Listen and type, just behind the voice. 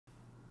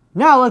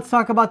Now let's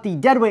talk about the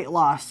deadweight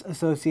loss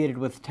associated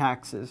with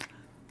taxes.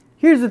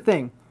 Here's the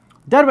thing.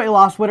 Deadweight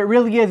loss, what it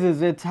really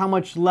is it's how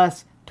much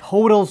less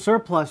total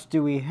surplus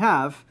do we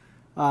have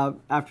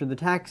after the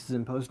tax is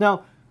imposed.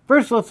 Now,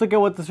 first let's look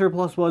at what the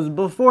surplus was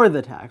before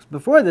the tax.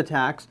 Before the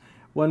tax,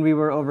 when we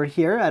were over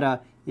here at an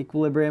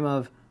equilibrium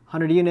of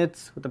 100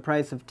 units with a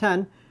price of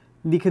 10,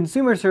 the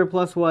consumer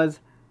surplus was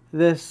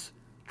this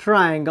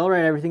triangle,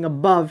 right? Everything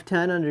above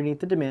 10 underneath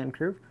the demand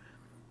curve.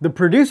 The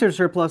producer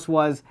surplus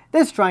was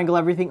this triangle,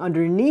 everything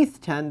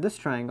underneath 10, this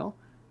triangle,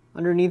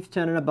 underneath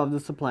 10 and above the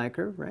supply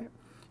curve, right?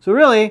 So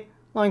really,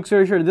 long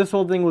story short, this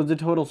whole thing was the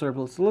total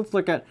surplus. So let's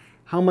look at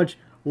how much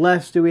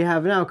less do we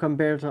have now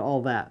compared to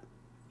all that.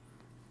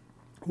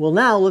 Well,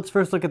 now let's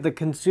first look at the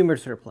consumer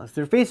surplus.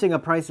 They're facing a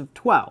price of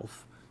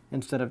 12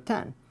 instead of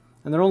 10,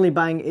 and they're only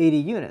buying 80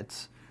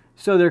 units.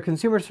 So their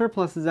consumer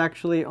surplus is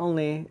actually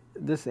only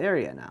this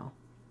area now.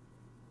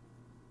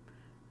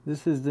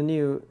 This is the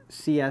new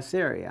CS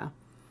area.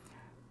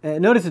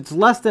 Notice it's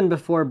less than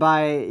before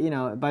by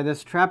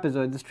this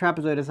trapezoid. This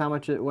trapezoid is how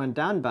much it went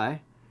down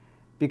by,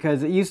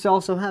 because it used to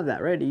also have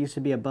that, right? It used to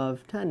be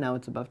above 10, now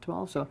it's above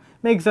 12. So it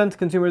makes sense,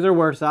 consumers are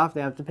worse off,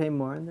 they have to pay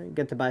more, and they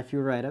get to buy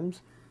fewer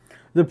items.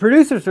 The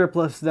producer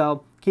surplus,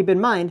 though, keep in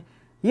mind,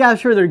 yeah,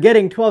 sure, they're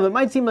getting 12. It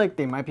might seem like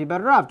they might be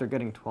better off. They're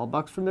getting 12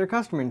 bucks from their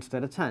customer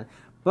instead of 10.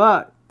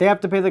 But they have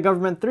to pay the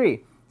government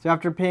 3. So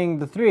after paying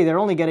the 3, they're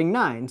only getting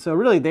 9. So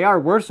really, they are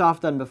worse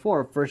off than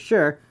before, for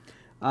sure.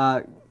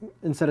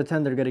 Instead of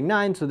 10, they're getting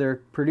 9, so their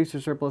producer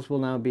surplus will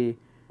now be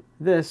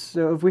this.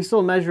 So if we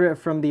still measure it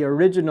from the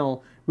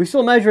original,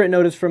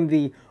 notice, from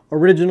the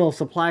original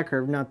supply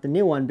curve, not the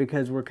new one,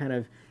 because we're kind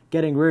of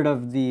getting rid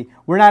of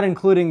we're not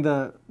including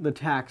the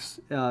tax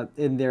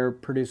in their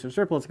producer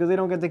surplus because they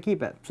don't get to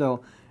keep it.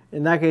 So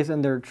in that case,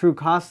 and their true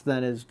cost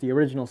then is the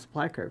original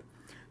supply curve.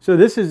 So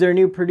this is their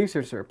new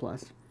producer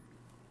surplus.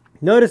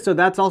 Notice, so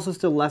that's also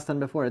still less than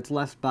before. It's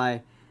less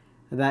by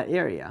that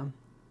area,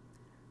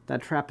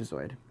 that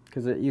trapezoid,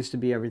 because it used to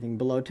be everything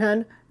below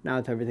 10, now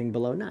it's everything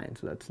below 9,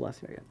 so that's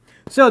less area.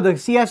 So the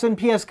CS and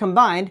PS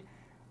combined,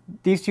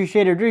 these two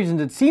shaded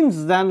regions, it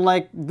seems then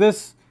like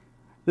this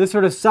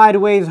sort of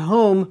sideways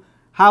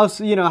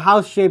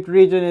house-shaped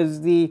region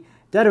is the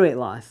deadweight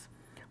loss.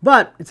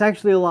 But it's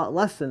actually a lot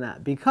less than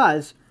that,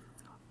 because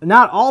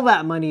not all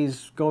that money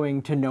is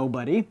going to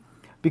nobody,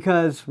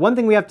 because one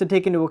thing we have to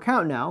take into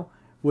account now,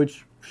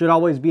 which should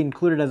always be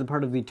included as a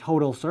part of the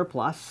total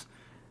surplus,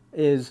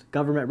 is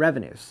government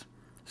revenues.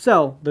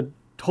 So the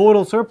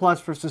total surplus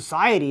for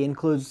society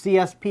includes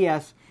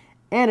CSPS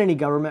and any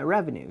government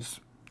revenues.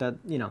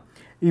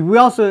 We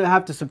also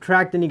have to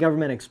subtract any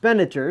government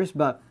expenditures,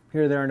 but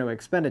here there are no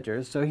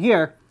expenditures. So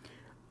here,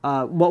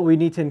 what we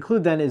need to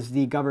include then is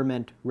the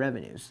government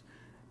revenues.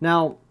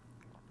 Now,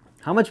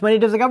 how much money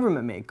does the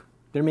government make?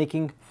 They're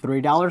making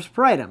 $3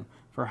 per item.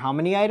 For how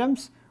many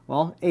items?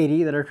 Well,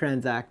 80 that are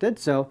transacted,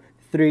 so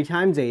 3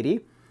 times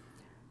 80.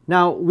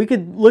 Now, we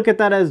could look at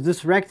that as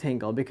this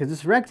rectangle, because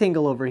this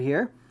rectangle over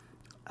here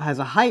has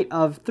a height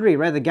of 3,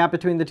 right? The gap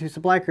between the two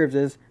supply curves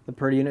is the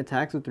per unit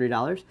tax of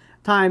 $3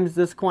 times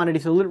this quantity.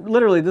 So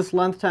literally this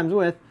length times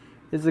width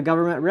is the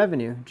government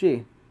revenue,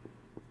 G.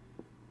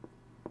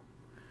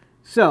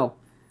 So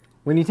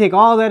when you take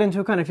all that into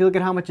account, if you look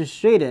at how much is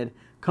shaded,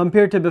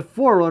 compared to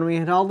before when we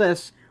had all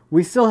this,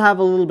 we still have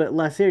a little bit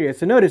less area.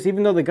 So notice,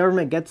 even though the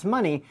government gets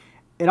money,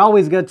 it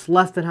always gets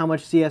less than how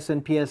much CS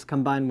and PS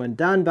combined went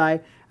down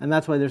by, and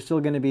that's why there's still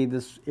going to be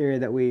this area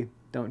that we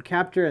don't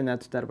capture, and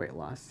that's deadweight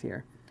loss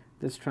here.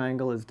 This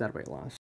triangle is deadweight loss.